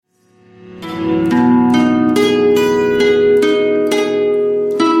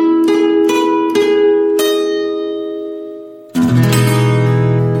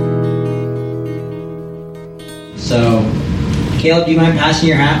do you mind passing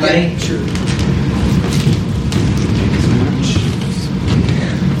your hat, buddy? Yeah, sure.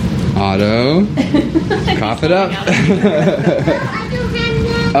 Otto, cough it up.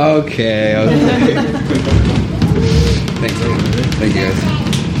 Okay. Thank you guys.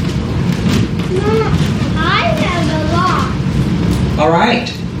 I have a lot. All right.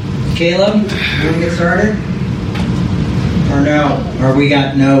 Caleb, you want to get started? Or no? Or we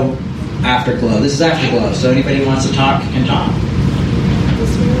got no afterglow? This is afterglow, so anybody who wants to talk can talk.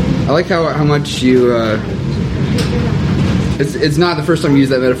 I like how much you. It's not the first time you use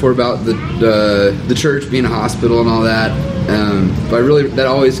that metaphor about the church being a hospital and all that, but that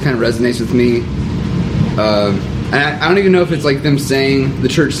always kind of resonates with me. And I don't even know if it's like the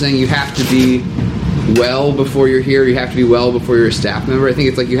church saying you have to be well before you're here, you have to be well before you're a staff member. I think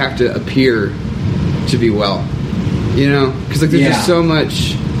it's like you have to appear to be well, because there's just so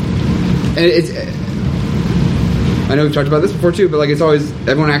much, and I know we've talked about this before too, but it's always,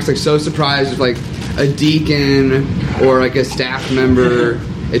 everyone acts so surprised with a deacon or a staff member.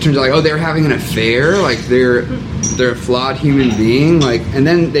 It turns out they were having an affair, they're a flawed human being, and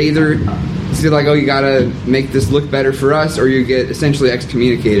then they either see you gotta make this look better for us, or you get essentially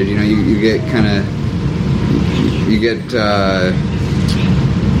excommunicated. You get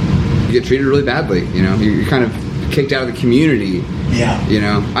treated really badly. You're kind of kicked out of the community. Yeah.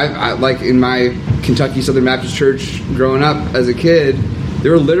 I in my Kentucky Southern Baptist Church growing up as a kid,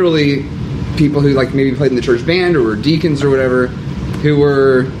 there were literally people who maybe played in the church band or were deacons or whatever, who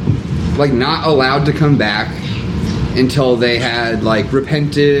were not allowed to come back until they had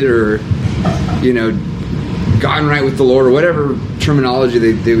repented or gotten right with the Lord or whatever terminology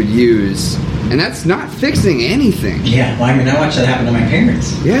they would use. And that's not fixing anything. Yeah, well, I watched that happen to my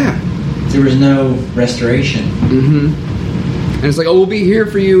parents. Yeah. There was no restoration. Mm-hmm. And it's we'll be here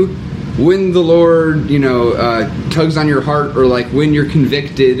for you when the Lord, tugs on your heart, or when you're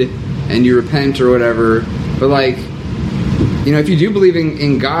convicted and you repent or whatever. But if you do believe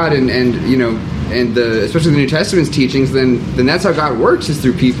in God and especially the New Testament's teachings, then that's how God works, is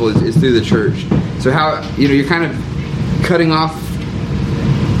through people, is through the church. So how, you're kind of cutting off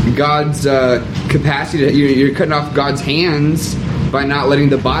God's capacity you're cutting off God's hands by not letting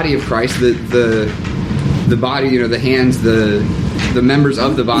the body of Christ, the body, the hands, the members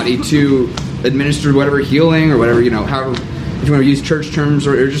of the body, to administer whatever healing or whatever, however, if you want to use church terms,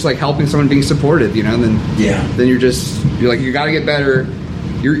 or just helping someone being supportive, then you're you got to get better.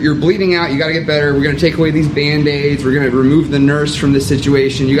 You're bleeding out. You got to get better. We're going to take away these Band-Aids. We're going to remove the nurse from this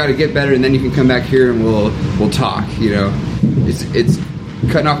situation. You got to get better, and then you can come back here and we'll talk. It's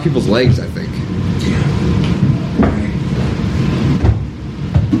cutting off people's legs, I think.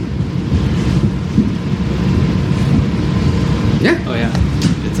 Yeah. Oh yeah.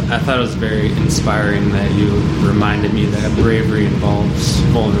 I thought it was very inspiring that you reminded me that bravery involves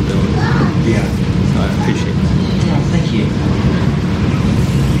vulnerability. Yeah. So I appreciate that. Oh, thank you.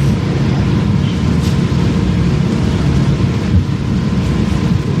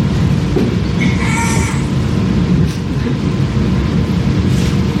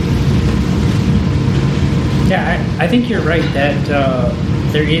 Yeah, I think you're right that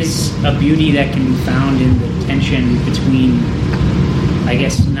there is a beauty that can be found in the tension between, I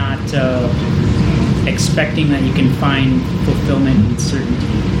guess, not expecting that you can find fulfillment in certainty.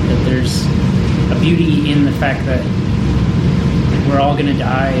 That there's a beauty in the fact that we're all going to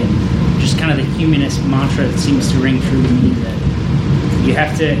die, and just kind of the humanist mantra that seems to ring true to me, that you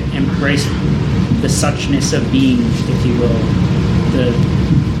have to embrace the suchness of being, if you will.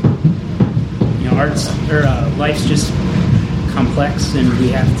 Life's just complex, and we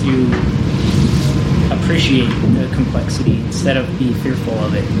have to appreciate the complexity instead of be fearful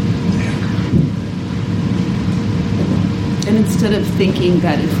of it. And instead of thinking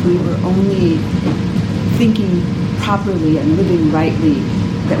that if we were only thinking properly and living rightly,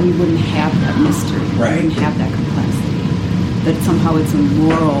 that we wouldn't have that mystery, right. We wouldn't have that complexity, that somehow it's a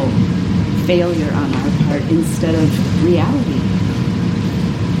moral failure on our part instead of reality.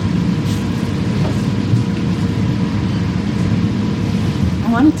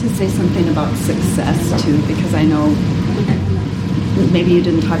 I wanted to say something about success too, because I know maybe you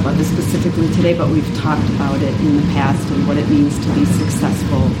didn't talk about this specifically today, but we've talked about it in the past and what it means to be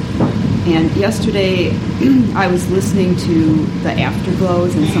successful. And yesterday I was listening to the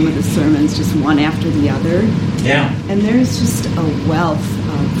afterglows and some of the sermons, just one after the other. Yeah. And there's just a wealth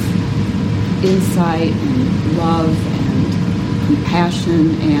of insight and love and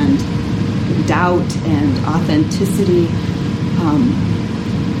compassion and doubt and authenticity.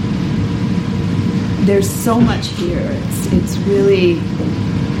 There's so much here. It's really,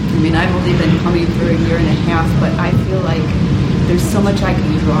 I've only been coming for a year and a half, but I feel like there's so much I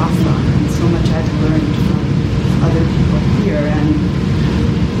can draw from, and so much I've learned from other people here, and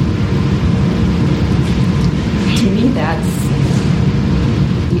to me that's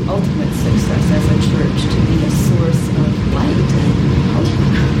the ultimate success as a church, to be a source of light and hope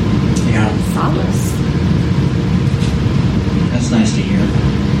and solace. That's nice to hear.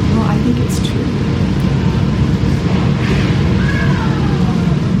 Well, I think it's true.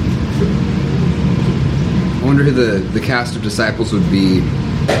 I wonder who the cast of disciples would be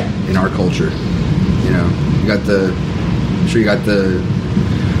in our culture. You know, you got the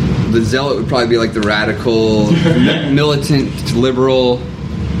zealot would probably be like the radical, militant, liberal.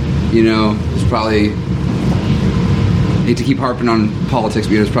 You know, there's probably, I hate to keep harping on politics,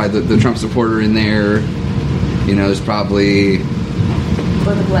 but there's probably the Trump supporter in there. You know, there's probably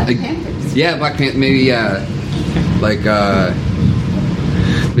Or the Black Panthers. Yeah, Black Panther, maybe,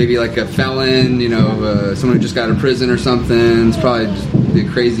 maybe like a felon, you know, someone who just got out of prison or something. It's probably just the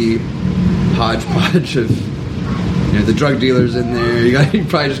crazy hodgepodge of, you know, the drug dealers in there. You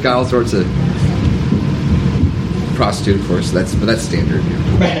probably just got all sorts of prostitute, of course. But that's standard. You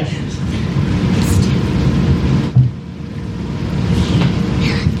know.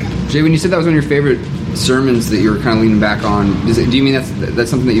 Jay, when you said that was one of your favorite sermons that you were kind of leaning back on, do you mean that's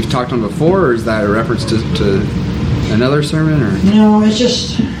something that you've talked on before, or is that a reference to another sermon? Or No, it's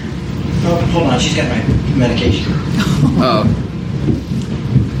just. Oh, hold on, she's got my medication. Oh,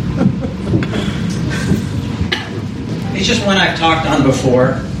 It's just one I've talked on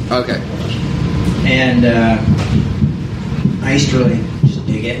before, okay. and I used to really just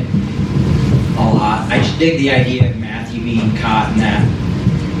dig it a lot. I just dig the idea of Matthew being caught in that.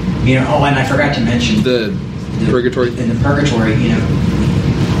 You know, oh, and I forgot to mention The purgatory. In the purgatory, you know,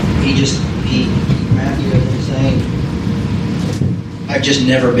 Matthew is saying, I've just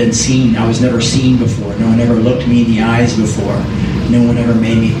never been seen. I was never seen before. No one ever looked me in the eyes before. No one ever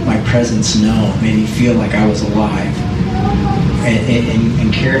made my presence known, made me feel like I was alive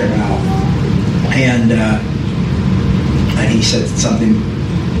and cared about. And he said something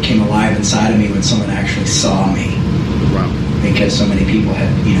came alive inside of me when someone actually saw me. Wow. Because so many people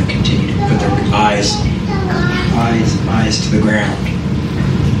had, you know, continued to put their eyes to the ground.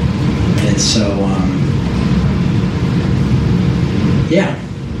 And so, yeah.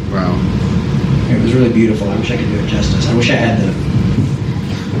 Wow. It was really beautiful. I wish I could do it justice. I wish I had the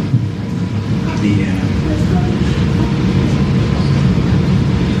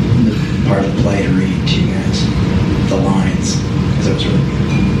part of the play to read to you guys, the lines, because it was really beautiful.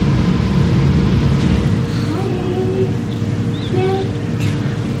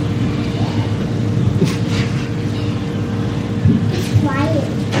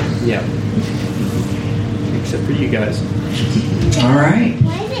 Yeah. Except for you guys. All right.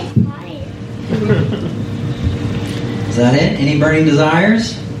 Why is it quiet? Is that it? Any burning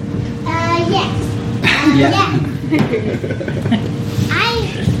desires? Yes. Yeah.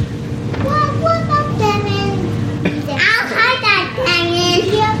 What about them in? I'll hide that thing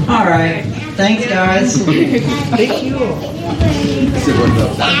in. All right. Thanks, guys. Thank you.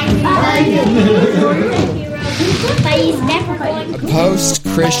 But he's never going A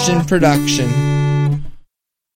post-Christian production.